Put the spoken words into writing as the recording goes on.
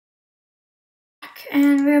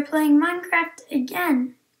and we're playing Minecraft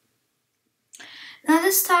again. Now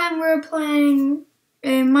this time we're playing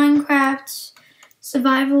a Minecraft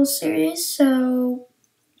survival series, so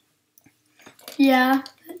yeah,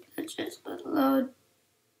 let's just load.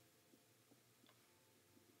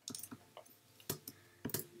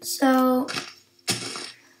 So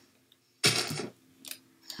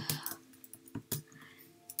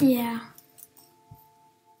yeah.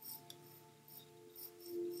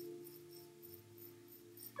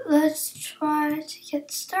 Let's try to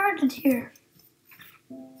get started here.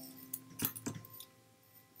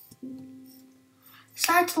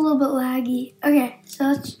 Sorry it's a little bit laggy. Okay, so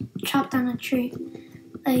let's chop down a tree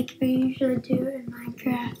like we usually do in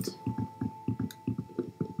Minecraft.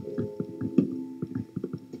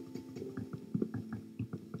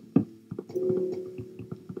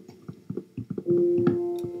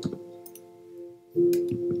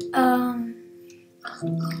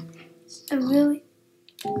 It's a really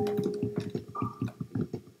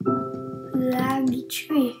laggy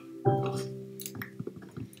tree.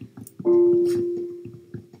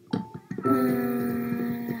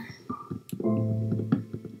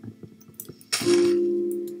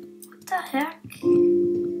 What the heck?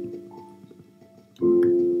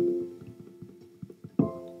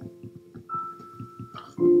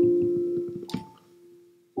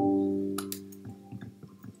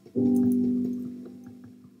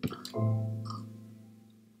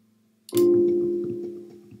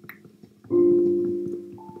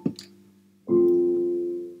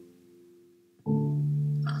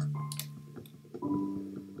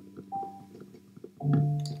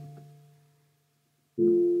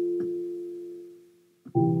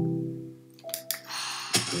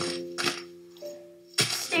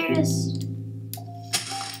 Serious?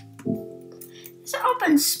 There's an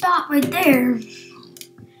open spot right there.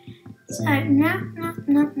 So no.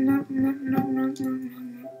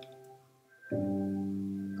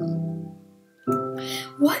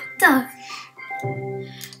 What the?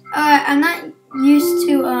 I'm not used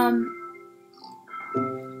to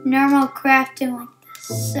normal crafting like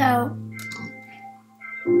this, so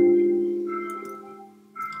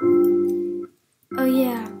oh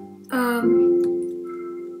yeah.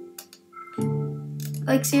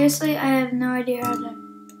 Like seriously, I have no idea how to.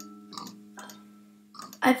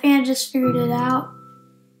 I think I just figured it out.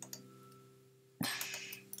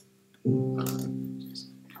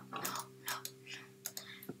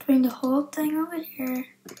 Bring the whole thing over here.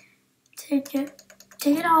 Take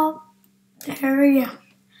it all. There we go.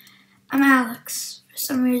 I'm Alex for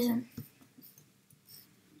some reason.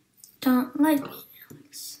 Don't like me,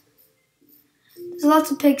 Alex. There's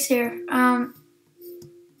lots of pigs here.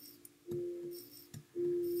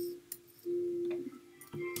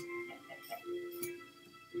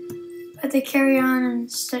 But they carry on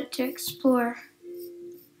and start to explore.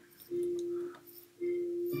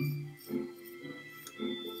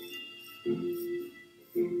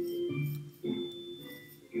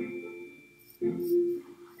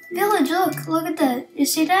 Village, look at that. You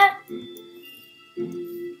see that?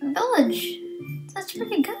 Village. That's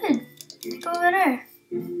pretty good. Go over there.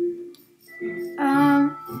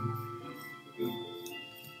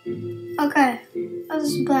 Okay. That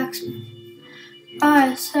was blacksmith.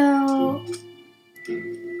 Alright, so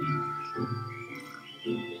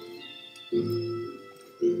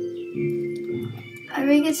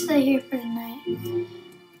we can stay here for tonight.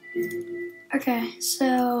 Okay,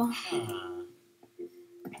 so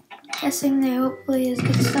guessing there hopefully is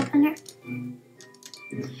good stuff in here.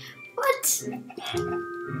 What?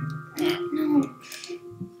 No.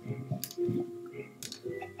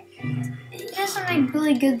 It doesn't make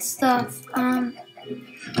really good stuff. I'm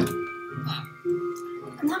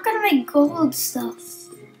not gonna make gold stuff.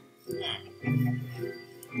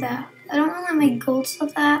 That I don't really make gold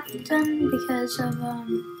stuff that often because of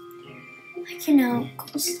like you know,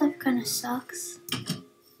 gold stuff kind of sucks.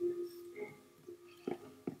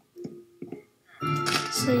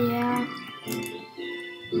 So yeah.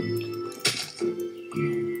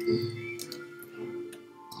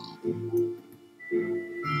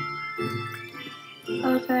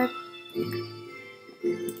 Okay.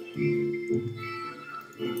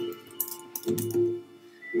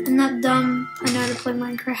 I'm not dumb. I know how to play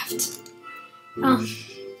Minecraft.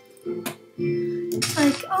 It's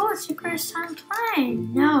like, oh, it's your first time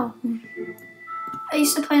playing. No. I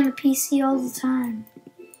used to play on the PC all the time.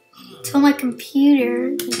 Until my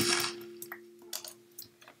computer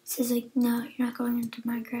says like, no, you're not going into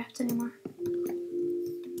Minecraft anymore.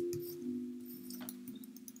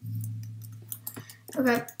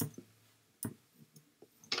 Okay.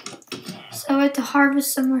 So I have to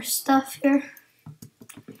harvest some more stuff here.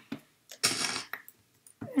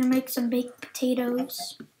 Gonna make some baked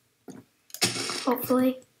potatoes.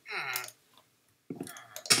 Hopefully.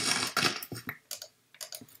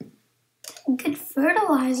 Good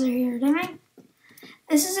fertilizer here, damn it.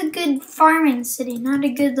 This is a good farming city, not a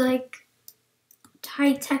good like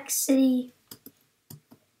high-tech city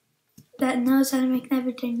that knows how to make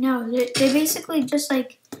everything. No, they basically just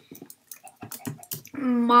like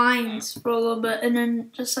mines for a little bit and then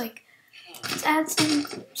just like let's add some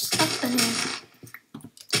stuff in here.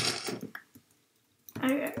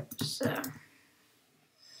 Okay, so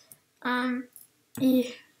yeah.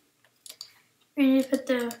 We need to put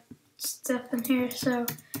the stuff in here so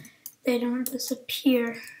they don't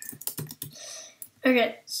disappear.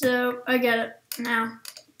 Okay, so I got it now.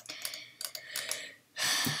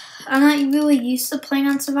 I'm not really used to playing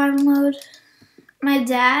on survival mode. My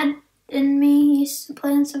dad and me used to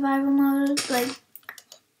play on survival mode. Like,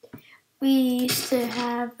 we used to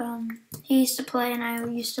have, he used to play and I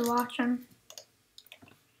used to watch him.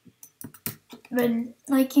 But,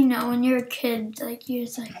 like, you know, when you're a kid, like, you're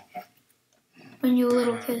just like, when you're a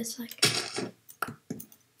little kid, it's like,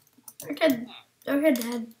 okay,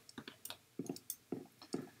 Dad.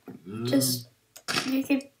 Just, you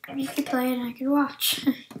could play and I could watch.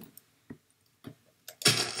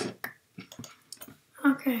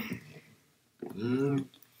 Okay.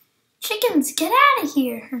 Chickens, get out of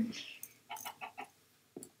here.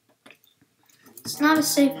 It's not a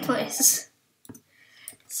safe place.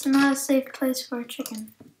 It's not a safe place for a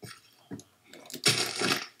chicken.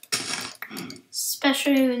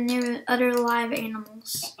 Especially near other live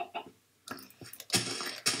animals.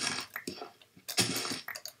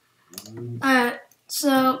 Alright,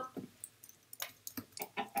 so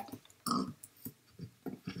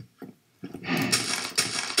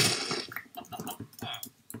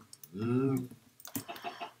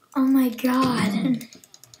oh my god.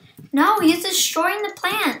 No, he's destroying the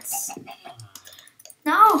plants.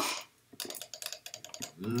 No.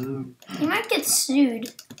 He might get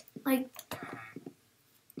sued. Like,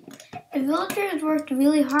 the villagers worked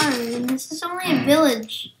really hard, and this is only a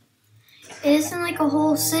village. It isn't like a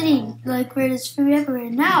whole city, like where there's food everywhere.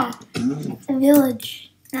 No, it's a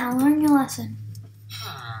village. Now learn your lesson.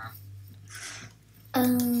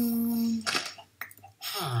 Oh.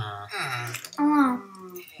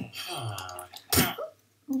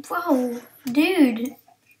 Whoa, dude.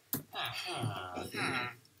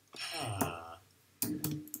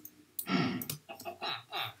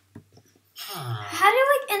 How do you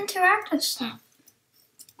like interact with stuff?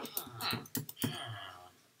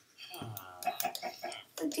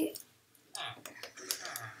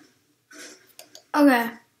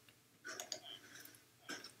 Okay.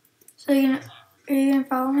 So are you gonna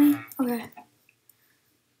follow me? Okay.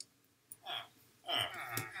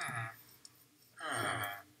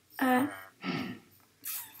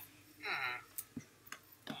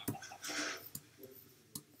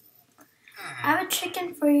 I have a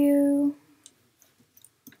chicken for you.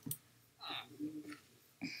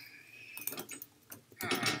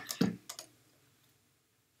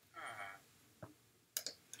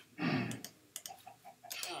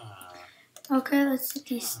 Okay, let's get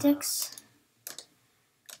these sticks.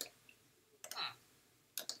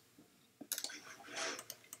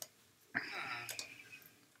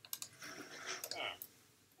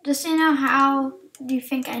 Just so you know, how do you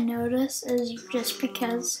think I notice is just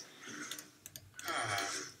because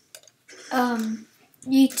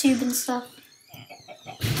YouTube and stuff.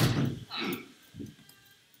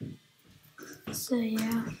 So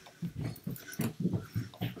yeah.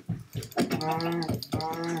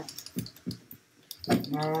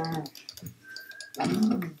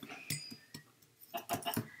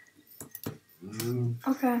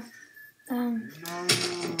 Okay.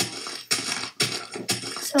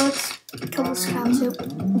 So let's kill this cow too.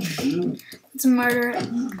 Let's murder it.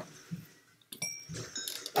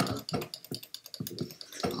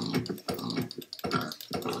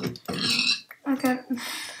 Okay.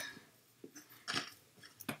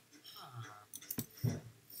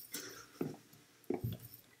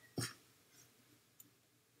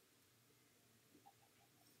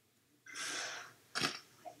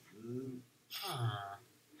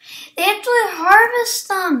 They actually harvest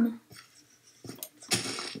them.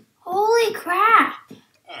 Holy crap.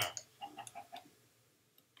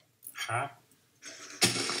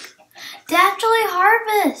 They actually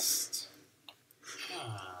harvest.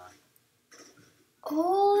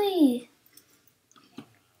 Holy.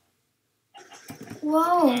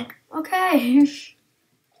 Whoa. Okay.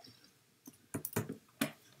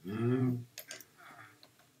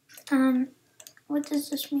 What does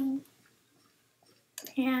this mean?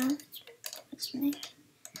 Yeah, let's make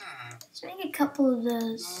a couple of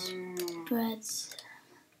those breads.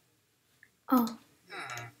 Oh.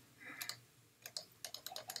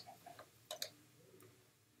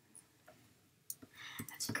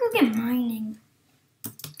 Let's go get mining.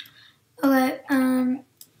 Okay,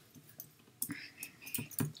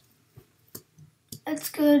 let's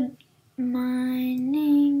go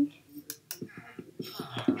mining.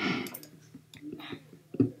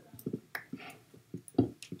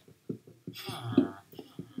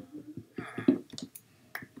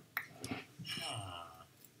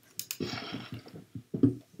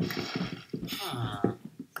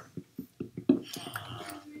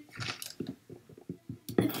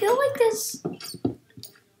 I feel like there's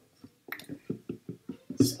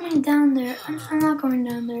something down there. I'm not going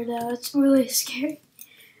down there though. It's really scary.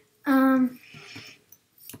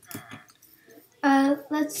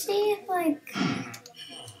 Let's see if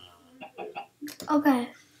okay.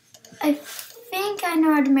 I think I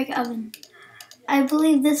know how to make an oven. I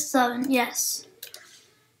believe this is oven. Yes,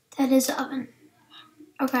 that is oven.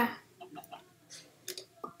 Okay.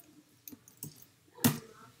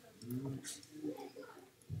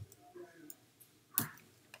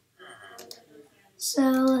 So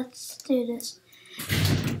let's do this.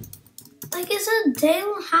 Is a day?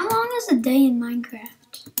 How long is a day in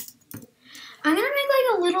Minecraft? I'm gonna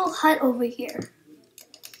make a little hut over here.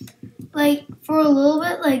 For a little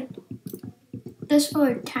bit, just for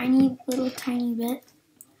a tiny bit.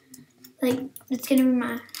 It's gonna be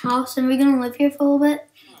my house, and we're gonna live here for a little bit,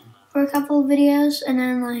 for a couple of videos, and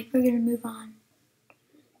then we're gonna move on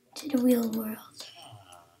to the real world.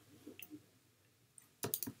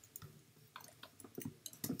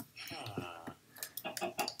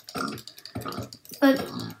 But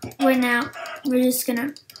right now, we're just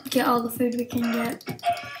gonna get all the food we can get.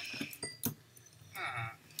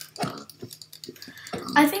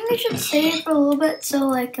 I think we should save it for a little bit so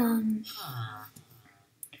we could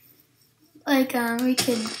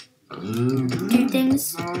do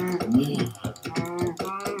things.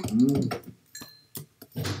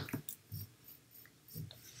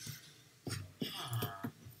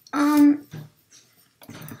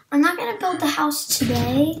 I'm not gonna build the house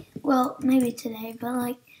today. Well, maybe today,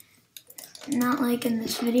 but not in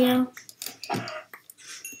this video.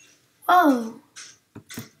 Oh.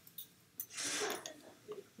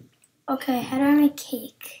 Okay, how do I make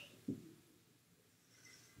cake?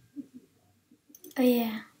 Oh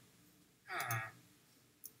yeah.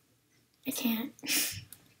 I can't.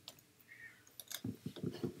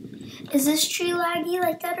 Is this tree laggy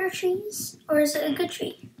like other trees? Or is it a good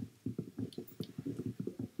tree?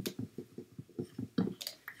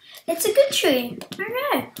 It's a good tree.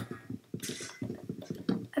 Okay.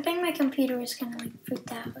 I think my computer is gonna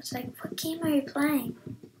freak out. It's what game are you playing?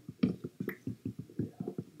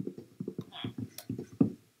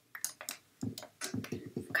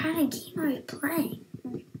 What kind of game are you playing?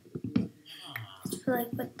 It's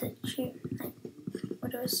what the tree,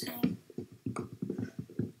 what I was saying.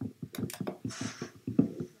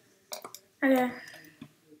 Okay.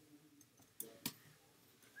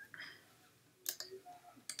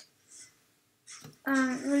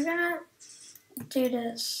 We're gonna do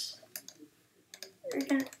this. We're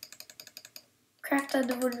gonna craft out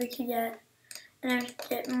the wood we can get, and then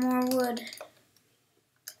get more wood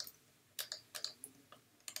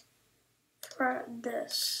for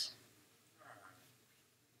this.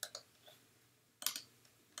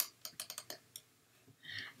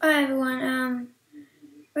 Alright everyone,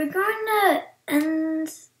 we're going to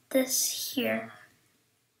end this here.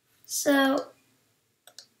 So,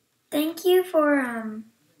 thank you for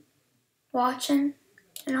watching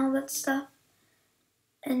and all that stuff.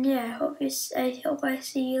 And yeah, I hope I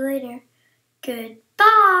see you later.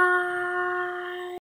 Goodbye.